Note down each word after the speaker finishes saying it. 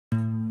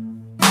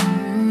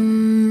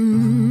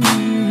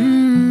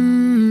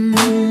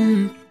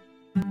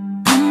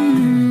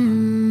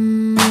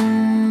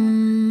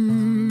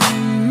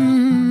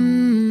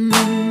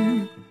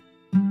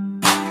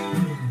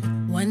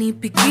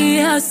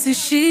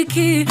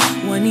sishiki,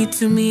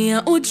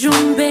 wanitumia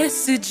ujumbe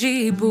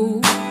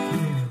sijibu.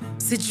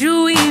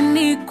 Sijui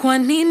ni kwa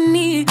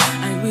nini,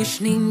 I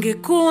wish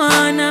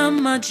ningekuwa na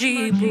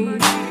majibu.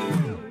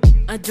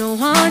 I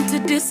don't want to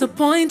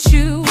disappoint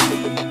you,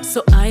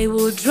 so I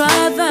would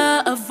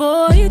rather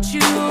avoid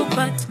you.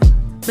 But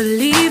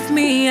believe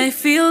me, I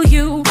feel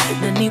you,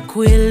 na ni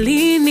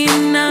kweli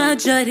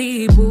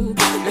ninajaribu,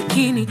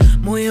 lakini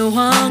moyo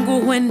wangu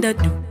huenda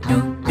du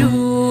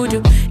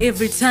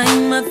every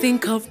time I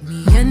think of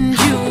me and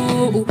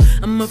you.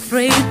 I'm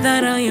afraid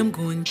that I am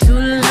going to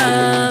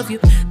love you,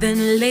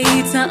 then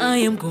later I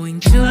am going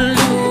to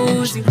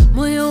lose you.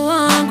 Moyo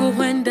wangu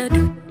huenda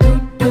du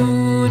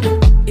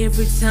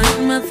every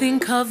time I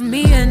think of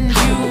me and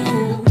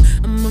you.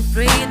 I'm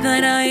afraid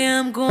that I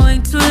am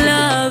going to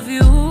love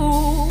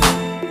you,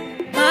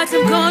 but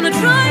I'm gonna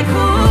try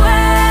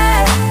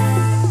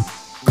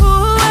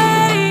Kuwe,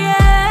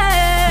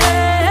 yeah,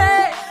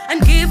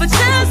 and give a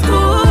chance,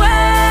 Kuwe,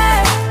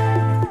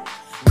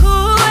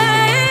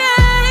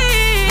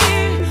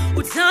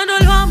 utando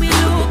lwa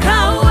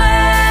miluka we,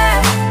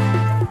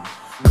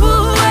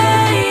 Kuwe,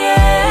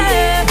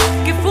 yeah,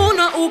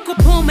 kifuna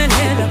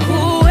ukuphumelela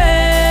Kuwe.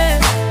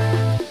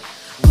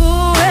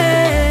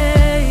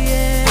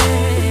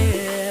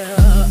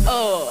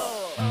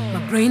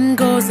 Brain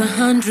goes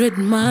 100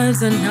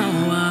 miles an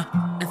hour.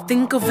 I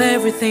think of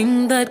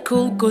everything that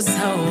could go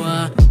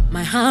sour.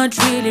 My heart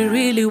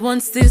really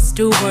wants this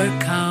to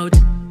work out,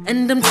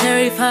 and I'm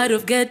terrified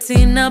of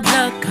getting a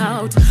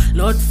blackout.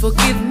 Lord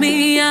forgive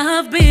me, I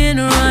have been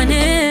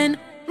running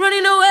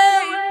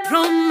away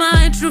from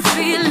my true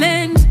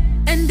feelings,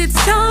 and it's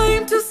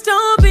time to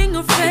stop being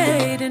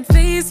afraid and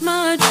face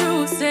my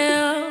true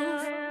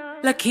self.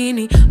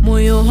 Lakini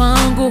moyo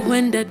wangu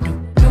huenda du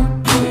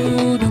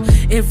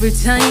every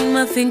time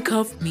I think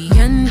of me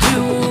and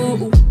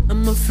you.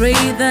 I'm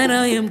afraid that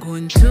I am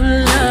going to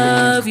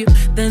love you,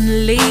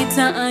 then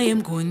later I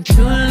am going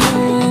to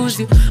lose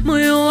you.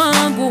 Moyo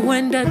wangu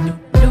huenda du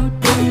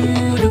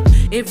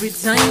every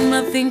time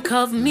I think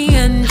of me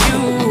and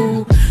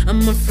you.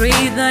 I'm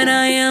afraid that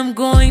I am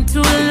going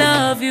to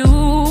love you,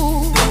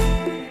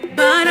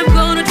 but I'm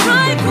gonna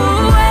try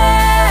Kuwe.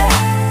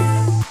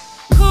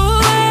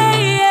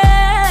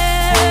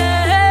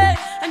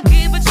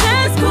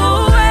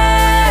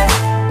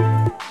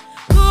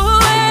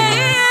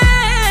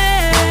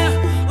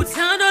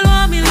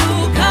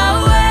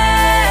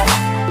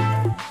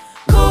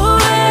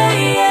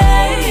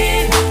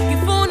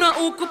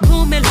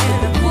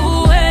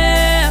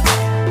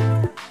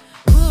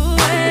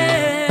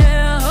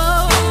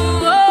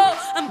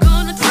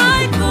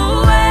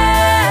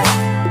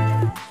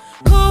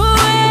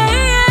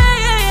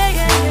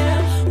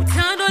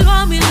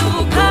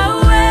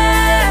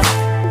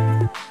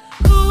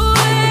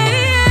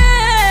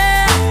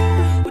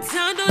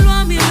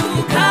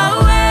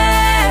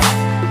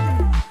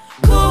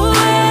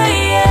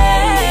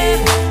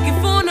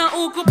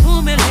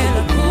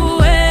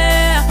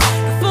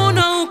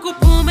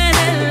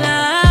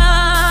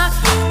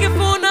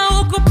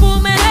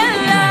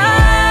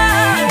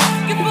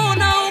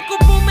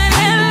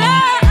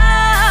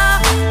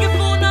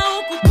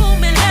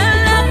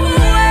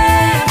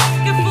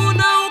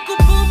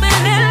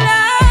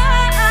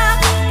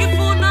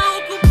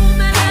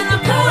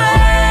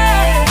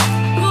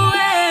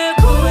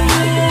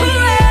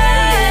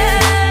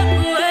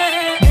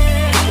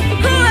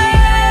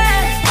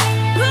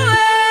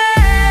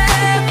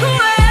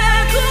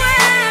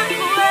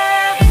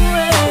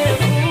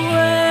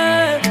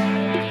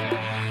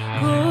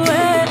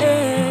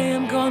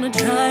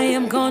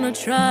 I'm gonna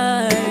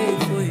try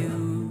for you.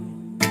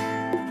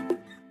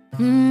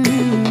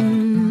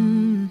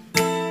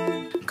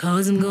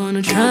 'Cause I'm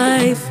gonna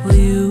try for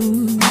you.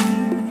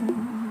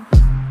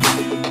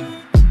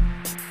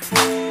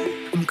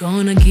 I'm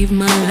gonna give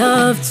my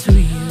love to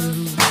you.